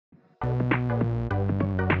Hello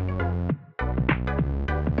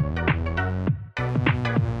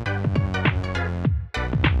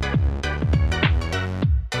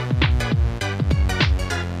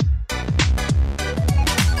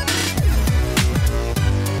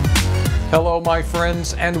my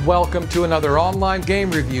friends, and welcome to another online game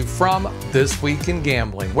review from This Week in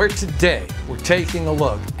Gambling, where today we're taking a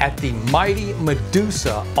look at the Mighty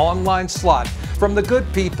Medusa online slot from the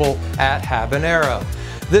good people at Habanero.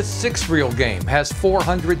 This six-reel game has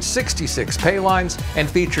 466 paylines and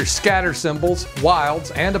features scatter symbols,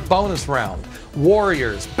 wilds, and a bonus round.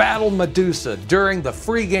 Warriors battle Medusa during the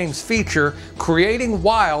free games feature, creating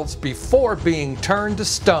wilds before being turned to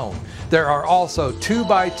stone. There are also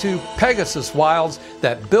 2x2 Pegasus Wilds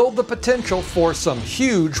that build the potential for some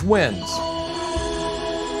huge wins.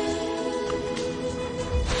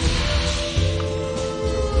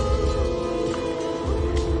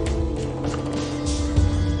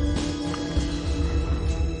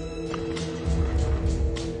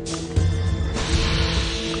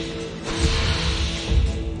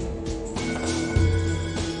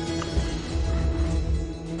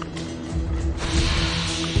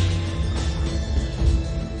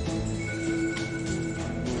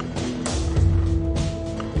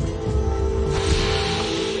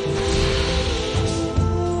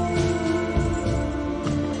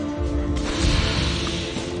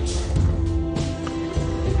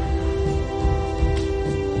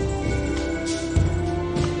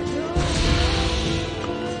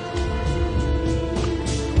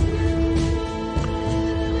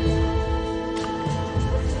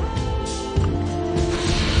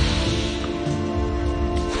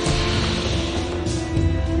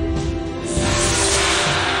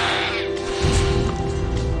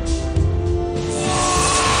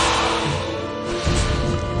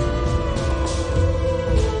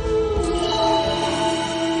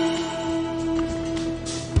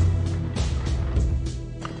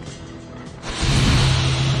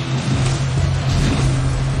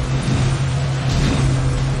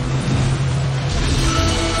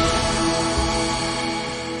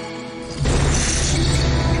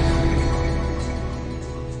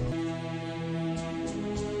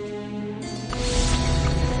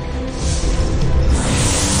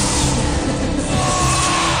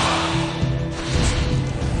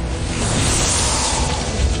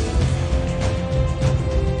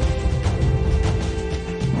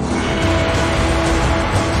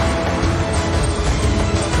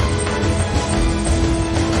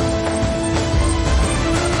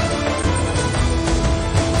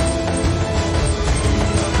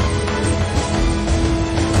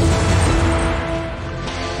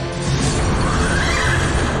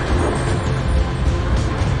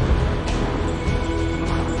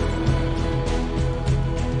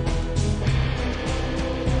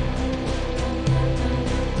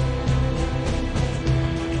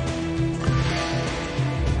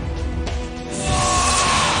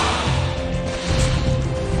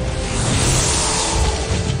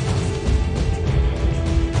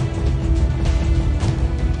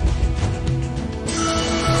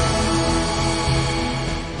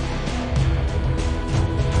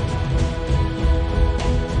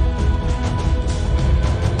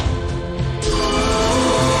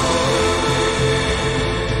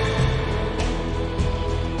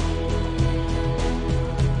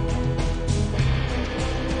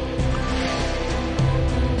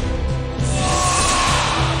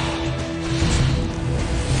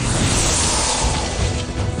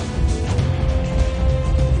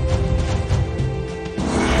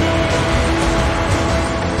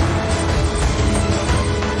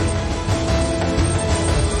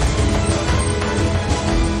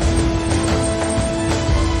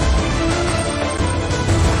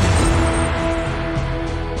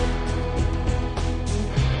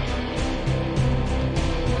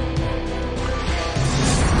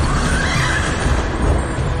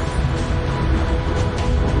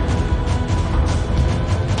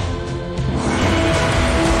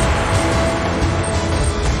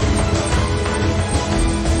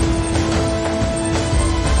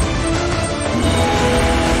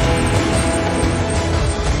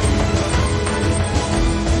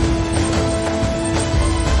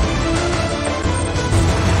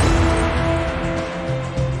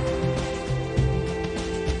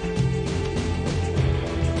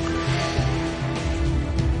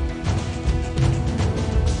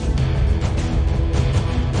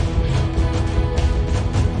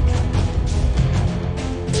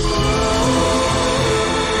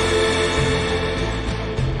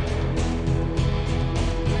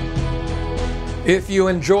 If you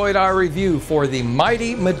enjoyed our review for the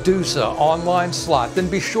Mighty Medusa online slot, then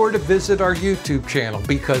be sure to visit our YouTube channel,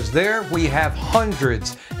 because there we have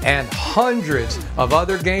hundreds and hundreds of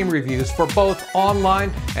other game reviews for both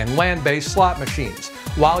online and land-based slot machines.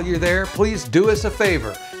 While you're there, please do us a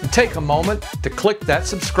favor and take a moment to click that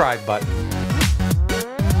subscribe button.